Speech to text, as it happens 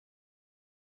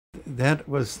that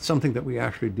was something that we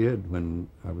actually did when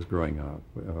I was growing up.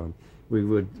 We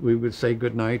would say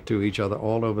goodnight to each other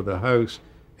all over the house,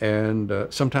 and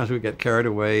sometimes we'd get carried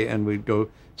away and we'd go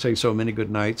say so many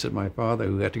good nights that my father,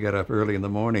 who had to get up early in the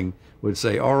morning, would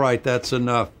say, "All right, that's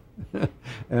enough."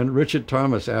 And Richard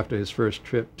Thomas, after his first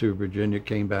trip to Virginia,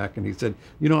 came back and he said,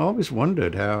 I always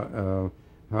wondered how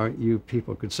you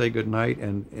people could say goodnight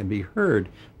and be heard,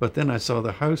 but then I saw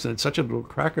the house and it's such a little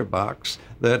cracker box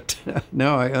that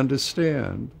now I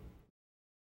understand.